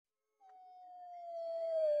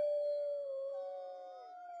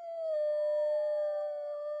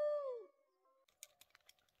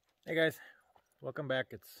Hey guys, welcome back.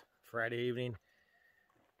 It's Friday evening.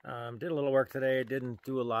 Did a little work today. Didn't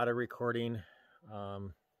do a lot of recording.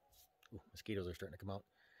 Mosquitoes are starting to come out.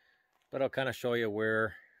 But I'll kind of show you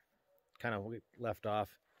where we left off.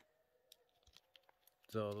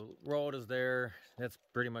 So the road is there. That's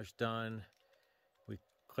pretty much done. We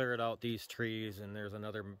cleared out these trees, and there's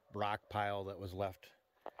another rock pile that was left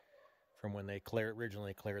from when they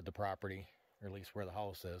originally cleared the property, or at least where the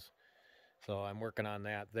house is. So I'm working on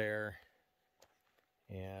that there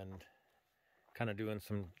and kind of doing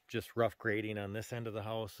some just rough grading on this end of the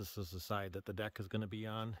house. This is the side that the deck is going to be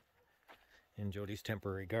on in Jody's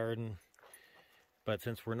temporary garden. But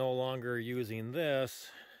since we're no longer using this,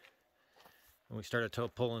 and we started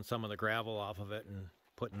pulling some of the gravel off of it and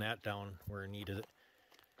putting that down where it needed it,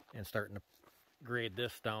 and starting to grade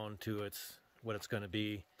this down to what it's going to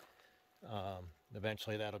be.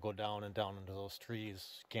 Eventually that'll go down and down into those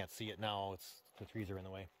trees. Can't see it now. The trees are in the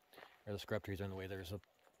way, or the scrub trees are in the way.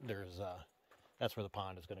 That's where the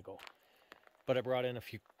pond is going to go. But I brought in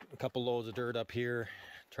a couple loads of dirt up here,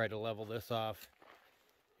 tried to level this off,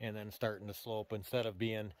 and then starting to slope. Instead of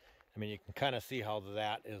being, you can kind of see how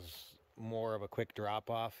that is more of a quick drop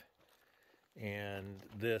off, and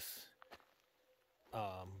this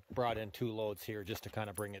brought in 2 loads here just to kind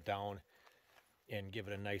of bring it down and give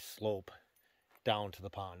it a nice slope down to the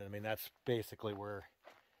pond. That's basically where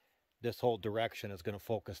this whole direction is going to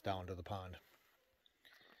focus down to the pond.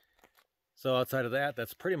 So outside of that,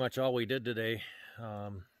 that's pretty much all we did today.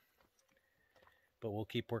 But we'll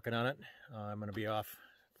keep working on it. I'm going to be off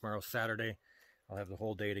tomorrow, Saturday. I'll have the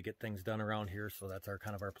whole day to get things done around here, so that's our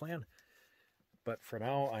plan. But for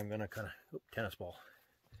now, I'm going to tennis ball.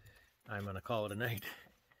 I'm going to call it a night,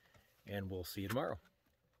 and we'll see you tomorrow.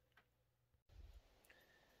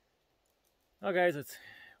 Oh guys,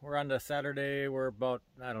 we're on to Saturday. We're about,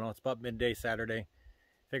 it's about midday Saturday.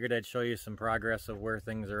 Figured I'd show you some progress of where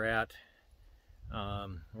things are at.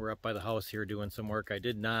 We're up by the house here doing some work. I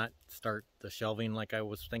did not start the shelving like I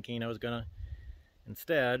was thinking I was gonna.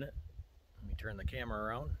 Instead, let me turn the camera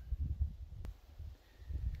around.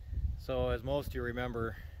 So as most of you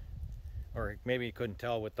remember, or maybe you couldn't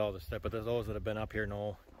tell with all this stuff, but those that have been up here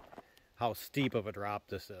know how steep of a drop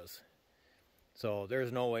this is. So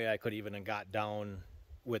there's no way I could even have got down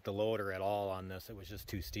with the loader at all on this. It was just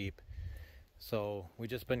too steep. So we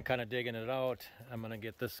just been kind of digging it out. I'm going to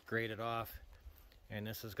get this graded off, and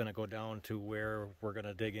this is going to go down to where we're going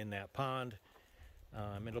to dig in that pond.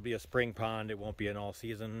 It'll be a spring pond. It won't be an all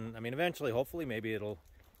season. Eventually, hopefully, maybe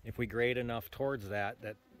if we grade enough towards that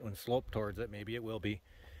when slope towards it, maybe it will be.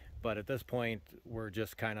 But at this point, we're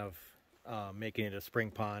just kind of making it a spring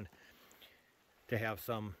pond to have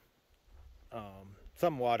some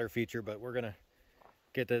water feature. But we're gonna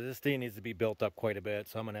get this thing needs to be built up quite a bit,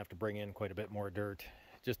 so I'm gonna have to bring in quite a bit more dirt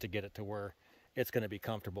just to get it to where it's gonna be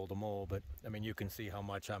comfortable to mow. But you can see how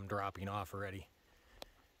much I'm dropping off already.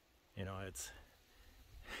 It's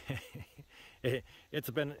it's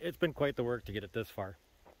been quite the work to get it this far,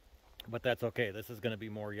 but that's okay. This is going to be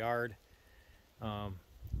more yard, and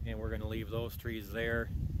we're going to leave those trees there,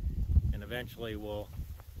 and eventually we'll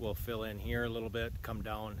fill in here a little bit, come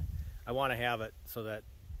down. I want to have it so that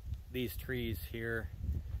these trees here,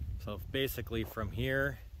 so basically from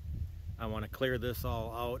here I want to clear this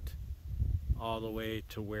all out all the way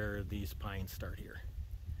to where these pines start here.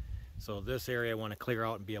 So this area I want to clear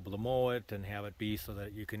out and be able to mow it and have it be so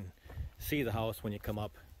that you can see the house when you come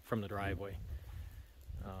up from the driveway.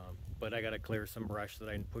 But I got to clear some brush that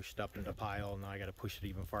I pushed up into a pile, and now I got to push it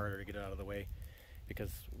even farther to get it out of the way,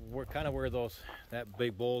 because we're kind of where that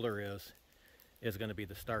big boulder is going to be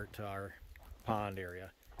the start to our pond area.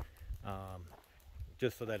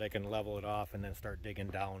 Just so that I can level it off and then start digging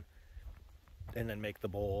down and then make the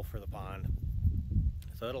bowl for the pond.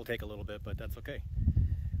 So it'll take a little bit, but that's okay.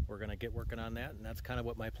 We're going to get working on that, and that's kind of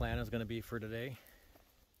what my plan is going to be for today.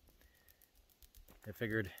 I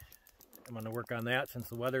figured I'm going to work on that since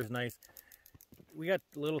the weather's nice. We got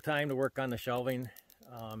a little time to work on the shelving,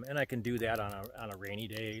 and I can do that on a rainy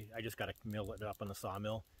day. I just got to mill it up on the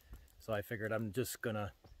sawmill. So I figured I'm just going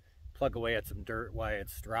to plug away at some dirt while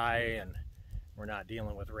it's dry and we're not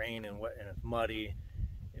dealing with rain and wet and it's muddy,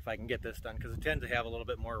 if I can get this done, because it tends to have a little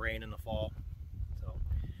bit more rain in the fall.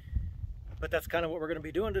 But that's kind of what we're going to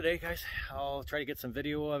be doing today, guys. I'll try to get some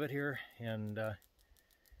video of it here, and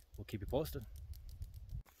we'll keep you posted.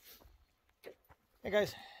 Hey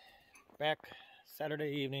guys, back Saturday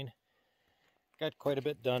evening. Got quite a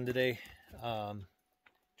bit done today.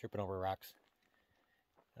 Tripping over rocks.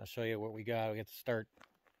 I'll show you what we got. We get to start.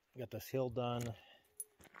 We got this hill done.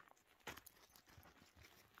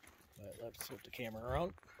 But let's flip the camera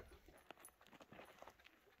around.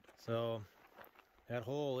 So that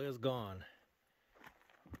hole is gone,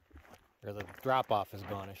 or the drop off is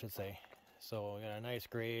gone, I should say. So we got a nice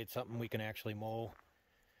grade, something we can actually mow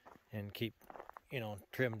and keep, you know,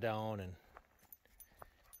 trimmed down,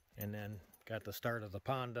 and then got the start of the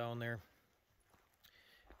pond down there.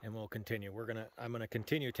 And we'll continue. I'm gonna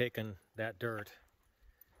continue taking that dirt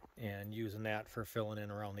and using that for filling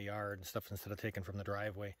in around the yard and stuff instead of taking from the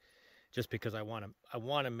driveway, just because I want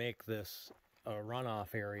to make this a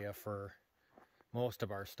runoff area for most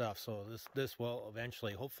of our stuff. So this will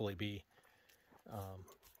eventually, hopefully, be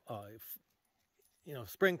you know,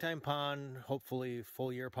 springtime pond, hopefully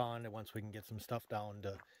full year pond, and once we can get some stuff down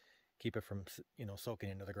to keep it from, you know, soaking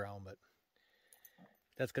into the ground. But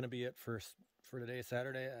that's going to be it for today,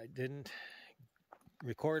 Saturday. I didn't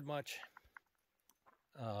record much,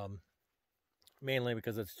 mainly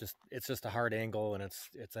because it's just a hard angle, and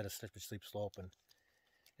it's at a steep slope,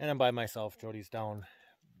 and I'm by myself. Jody's down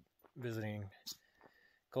visiting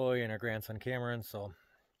Chloe and her grandson Cameron, so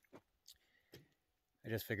I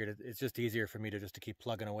just figured it's just easier for me to keep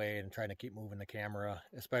plugging away and trying to keep moving the camera,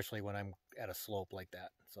 especially when I'm at a slope like that.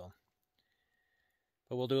 So,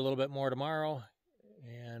 but we'll do a little bit more tomorrow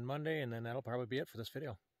and Monday, and then that'll probably be it for this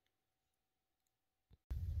video.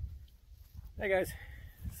 Hey guys,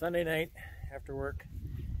 Sunday night after work,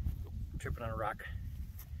 tripping on a rock,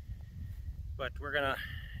 but we're gonna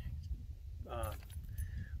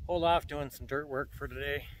hold off doing some dirt work for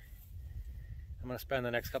today. I'm gonna spend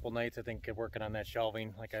the next couple nights, I think, working on that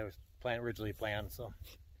shelving like I was originally planned. So,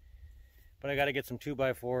 but I got to get some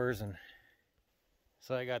 2x4s, and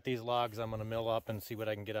so I got these logs I'm gonna mill up and see what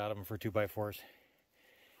I can get out of them for 2x4s.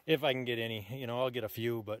 If I can get any, you know, I'll get a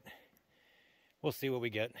few, but we'll see what we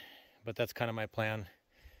get. But that's kind of my plan.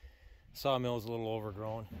 Sawmill is a little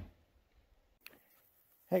overgrown.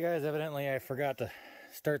 Hey guys, evidently I forgot to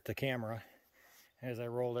start the camera as I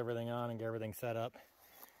rolled everything on and got everything set up.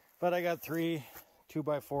 But I got 3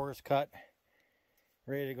 2x4s cut,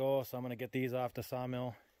 ready to go, so I'm going to get these off the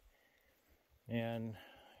sawmill, and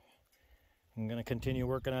I'm going to continue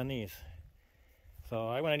working on these. So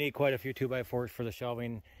I'm going to need quite a few 2x4s for the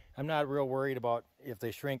shelving. I'm not real worried about if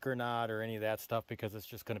they shrink or not or any of that stuff, because it's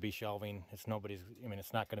just going to be shelving. It's not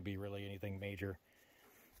going to be really anything major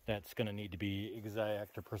that's going to need to be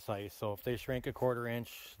exact or precise. So if they shrink a 1/4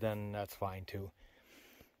 inch, then that's fine too.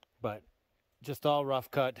 But just all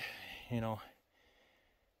rough cut, you know,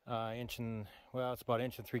 it's about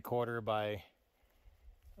 1 3/4 by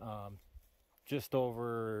just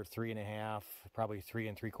over 3.5, probably 3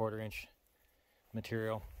 3/4 inch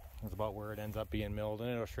material. That's about where it ends up being milled,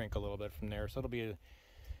 and it'll shrink a little bit from there. So it'll be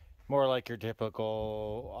more like your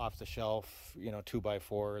typical off the shelf, you know,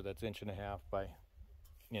 2x4 that's 1.5 by,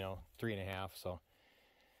 you know, 3.5. So,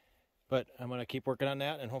 but I'm gonna keep working on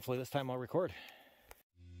that, and hopefully this time I'll record.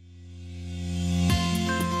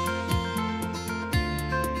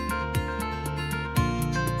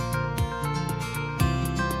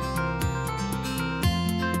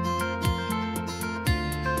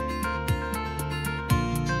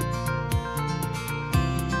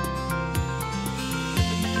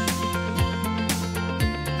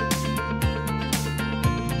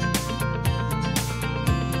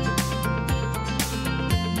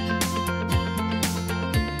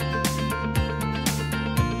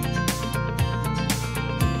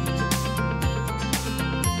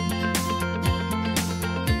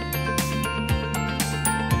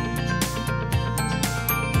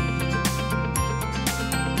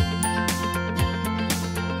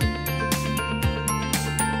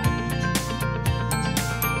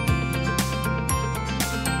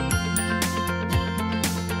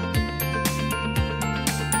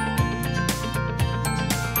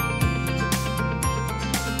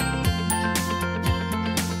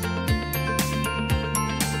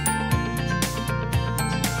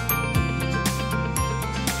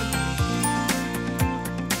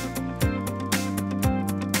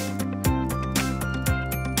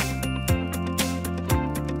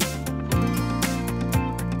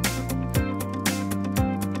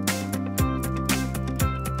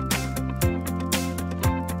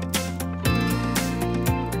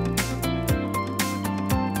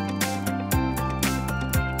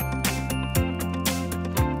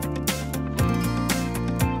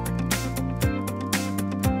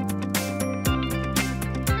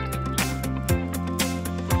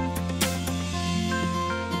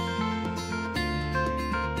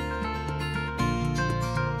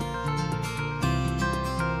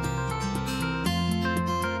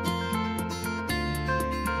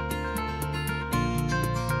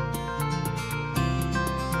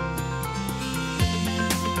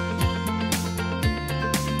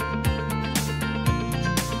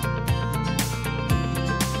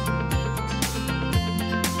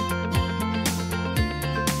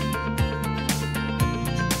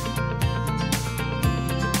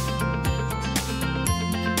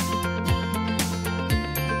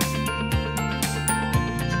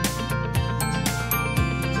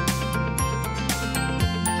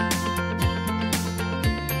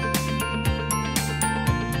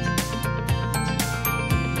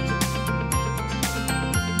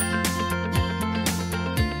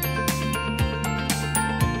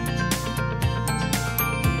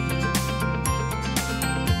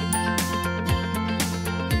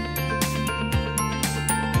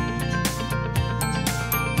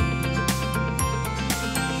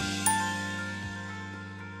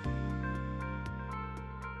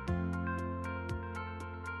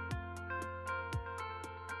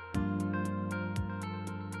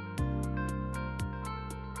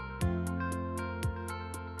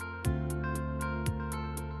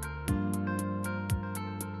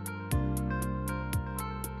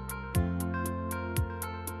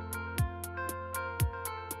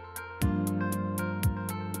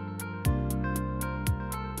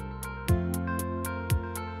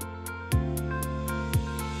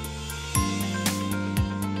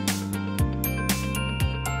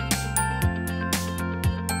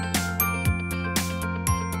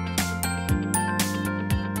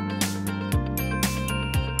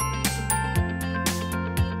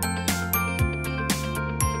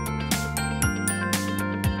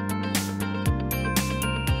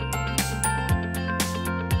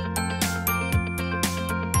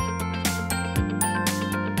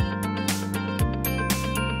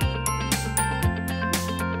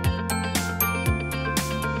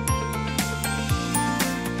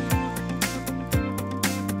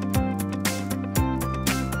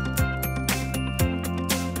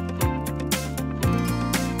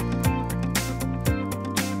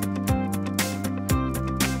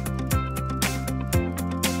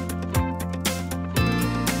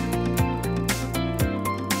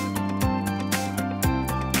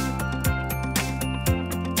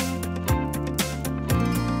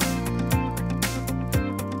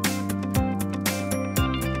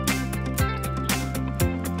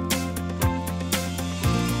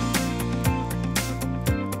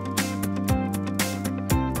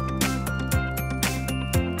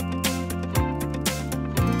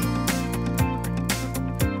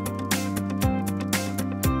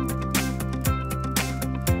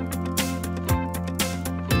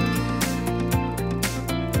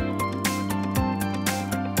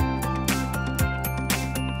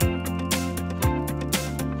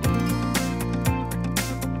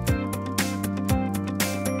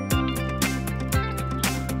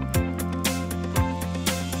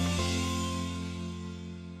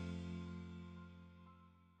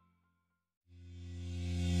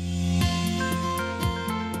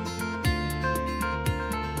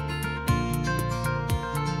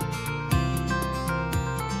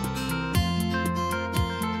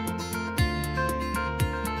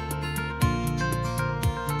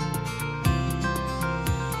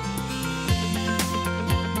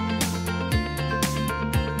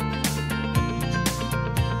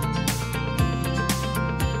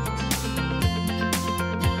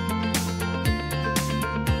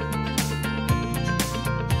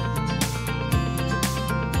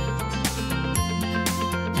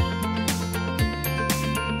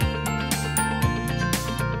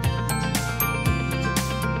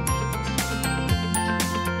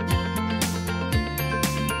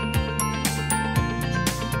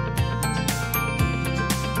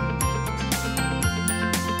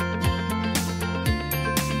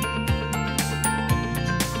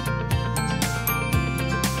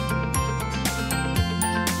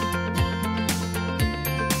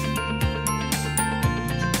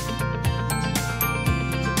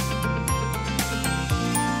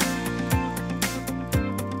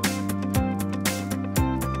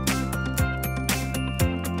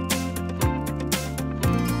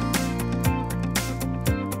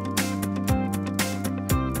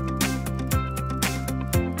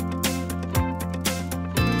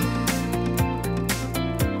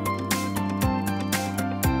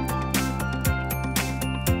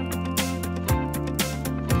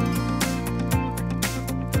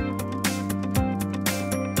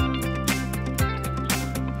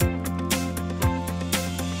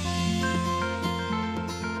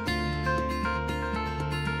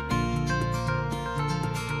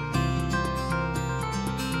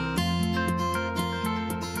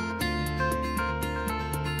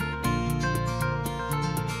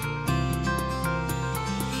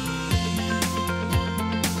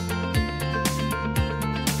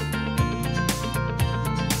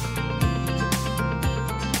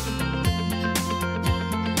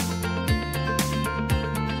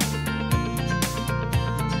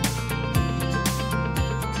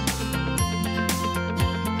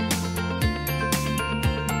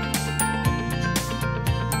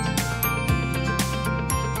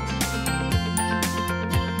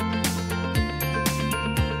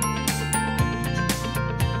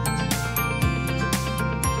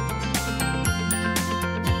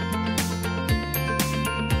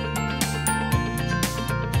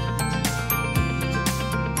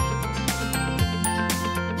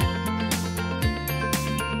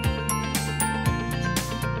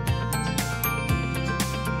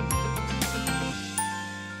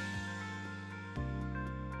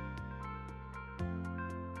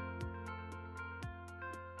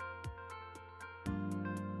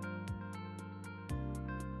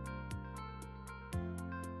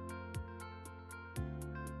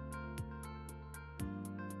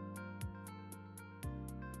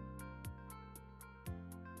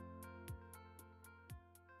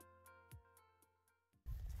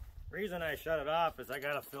 Reason I shut it off is I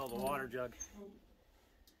gotta fill the water jug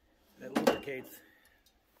that lubricates.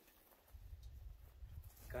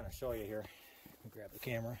 Kind of show you here. Grab the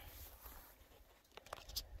camera.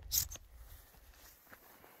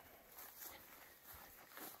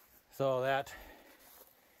 So that,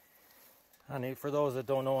 for those that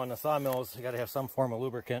don't know, on the sawmills, you got to have some form of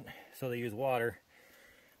lubricant, so they use water.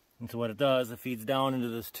 And so what it does, it feeds down into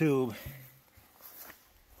this tube,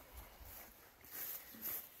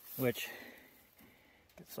 which,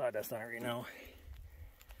 get sawdust on it right now.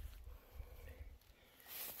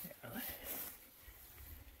 Yeah.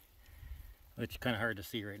 Which is kind of hard to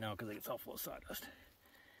see right now because it's all full of sawdust.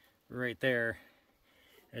 Right there,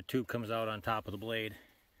 that tube comes out on top of the blade,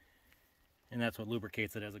 and that's what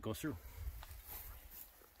lubricates it as it goes through.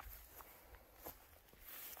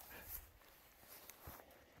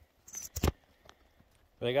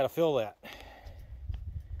 But I got to fill that.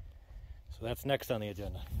 So that's next on the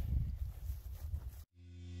agenda.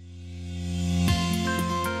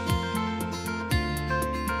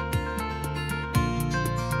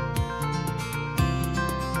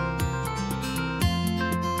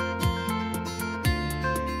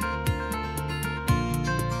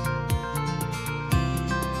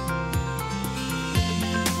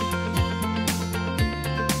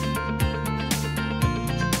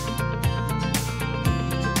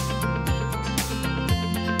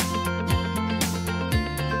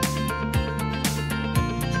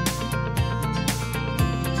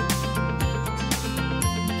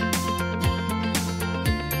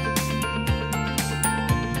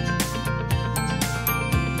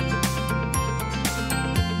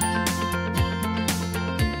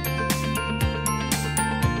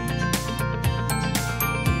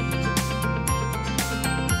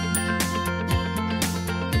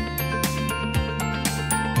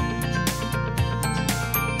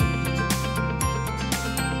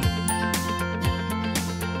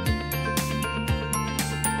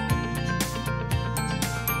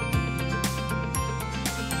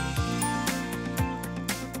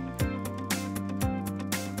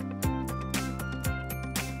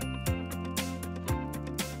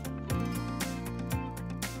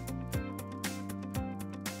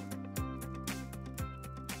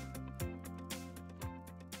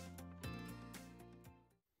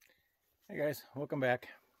 Hey guys, welcome back.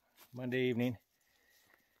 Monday evening.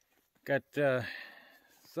 Got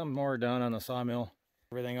some more done on the sawmill.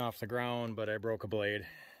 Everything off the ground, but I broke a blade.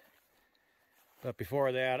 But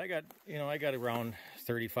before that, I got around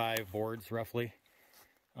 35 boards roughly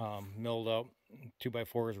milled up.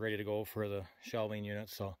 2x4s ready to go for the shelving unit,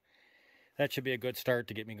 so that should be a good start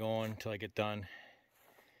to get me going until I get done.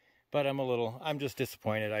 But I'm just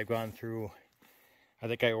disappointed. I've gone through, I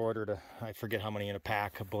think I ordered I forget how many in a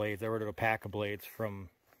pack of blades. I ordered a pack of blades from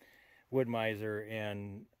Wood-Mizer,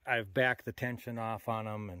 and I've backed the tension off on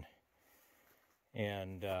them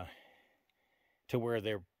and to where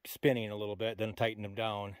they're spinning a little bit, then tighten them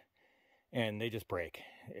down, and they just break.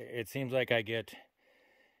 It seems like I get,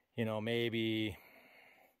 maybe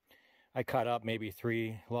I cut up maybe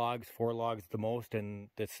 3 logs, 4 logs at the most, and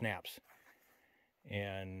it snaps.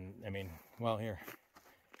 And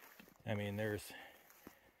there's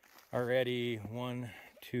already 1,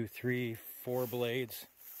 2, 3, 4 blades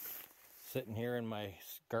sitting here in my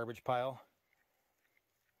garbage pile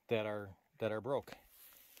that are broke.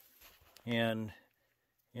 And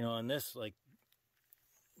on this, like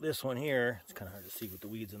this one here, it's kind of hard to see with the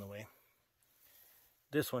weeds in the way.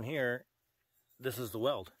 This one here, this is the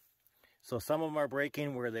weld. So some of them are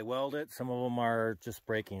breaking where they weld it, some of them are just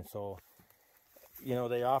breaking. So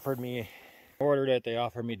they ordered it, they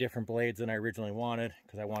offered me different blades than I originally wanted,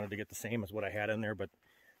 because I wanted to get the same as what I had in there, but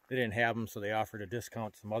they didn't have them, so they offered a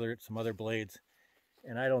discount, some other blades,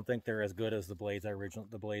 and I don't think they're as good as the blades I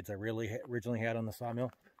originally had on the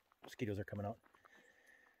sawmill. Mosquitoes are coming out.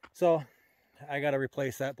 So I got to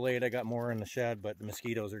replace that blade. I got more in the shed, but the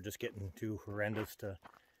mosquitoes are just getting too horrendous to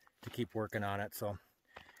keep working on it. So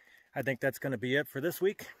I think that's going to be it for this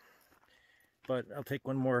week. But I'll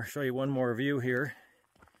show you one more view here.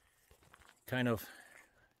 Kind of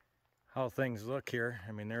how things look here.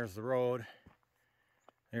 There's the road.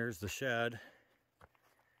 There's the shed.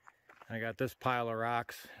 I got this pile of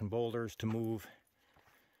rocks and boulders to move.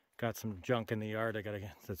 Got some junk in the yard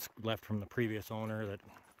that's left from the previous owner that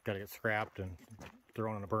got to get scrapped and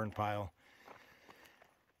thrown in a burn pile.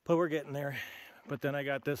 But we're getting there. But then I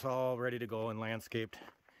got this all ready to go and landscaped.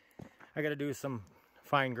 I got to do some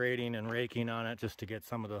fine grading and raking on it just to get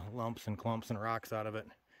some of the lumps and clumps and rocks out of it.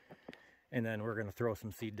 And then we're going to throw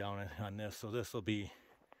some seed down on this. So this will be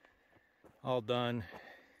all done.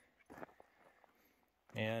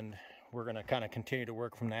 And we're going to kind of continue to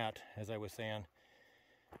work from that, as I was saying,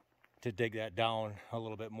 to dig that down a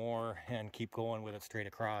little bit more and keep going with it straight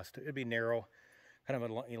across. It'd be narrow, kind of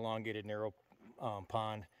an elongated, narrow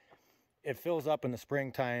pond. It fills up in the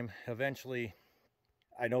springtime. Eventually,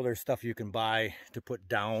 I know there's stuff you can buy to put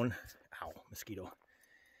down. Ow, mosquito.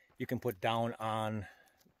 You can put down on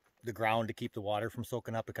the ground to keep the water from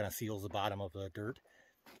soaking up. It kind of seals the bottom of the dirt,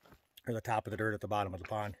 or the top of the dirt at the bottom of the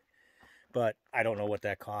pond. But I don't know what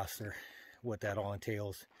that costs or what that all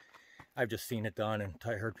entails. I've just seen it done, and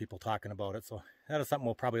I heard people talking about it. So that is something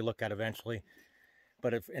we'll probably look at eventually.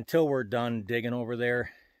 But until we're done digging over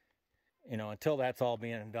there, you know, until that's all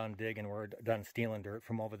being done digging, we're done stealing dirt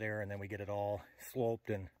from over there, and then we get it all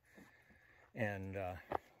sloped and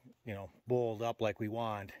you know, bowled up like we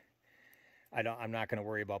want. I'm not going to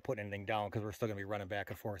worry about putting anything down, because we're still going to be running back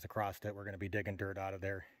and forth across it. We're going to be digging dirt out of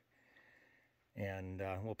there, and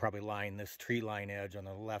we'll probably line this tree line edge on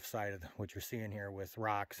the left side of what you're seeing here with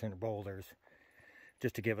rocks and boulders,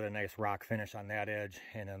 just to give it a nice rock finish on that edge.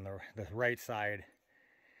 And on the right side,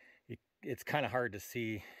 it's kind of hard to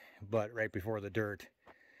see, but right before the dirt,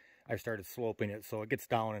 I started sloping it so it gets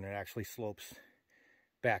down and it actually slopes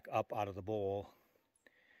back up out of the bowl.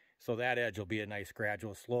 So that edge will be a nice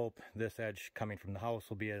gradual slope. This edge coming from the house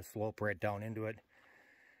will be a slope right down into it,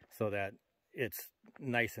 so that it's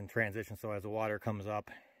nice in transition. So as the water comes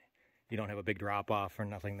up, you don't have a big drop off or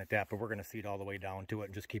nothing like that. But we're going to seed all the way down to it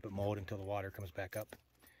and just keep it mowed until the water comes back up.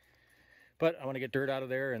 But I want to get dirt out of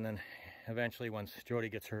there, and then eventually, once Jody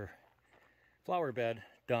gets her flower bed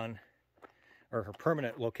done, or her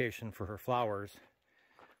permanent location for her flowers,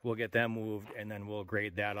 we'll get them moved, and then we'll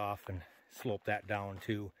grade that off and slope that down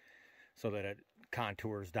too, so that it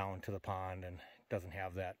contours down to the pond and doesn't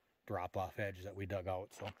have that drop-off edge that we dug out.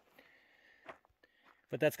 So,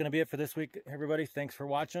 but that's going to be it for this week, everybody. Thanks for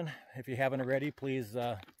watching. If you haven't already, please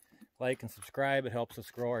like and subscribe. It helps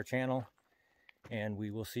us grow our channel, and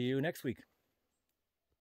we will see you next week.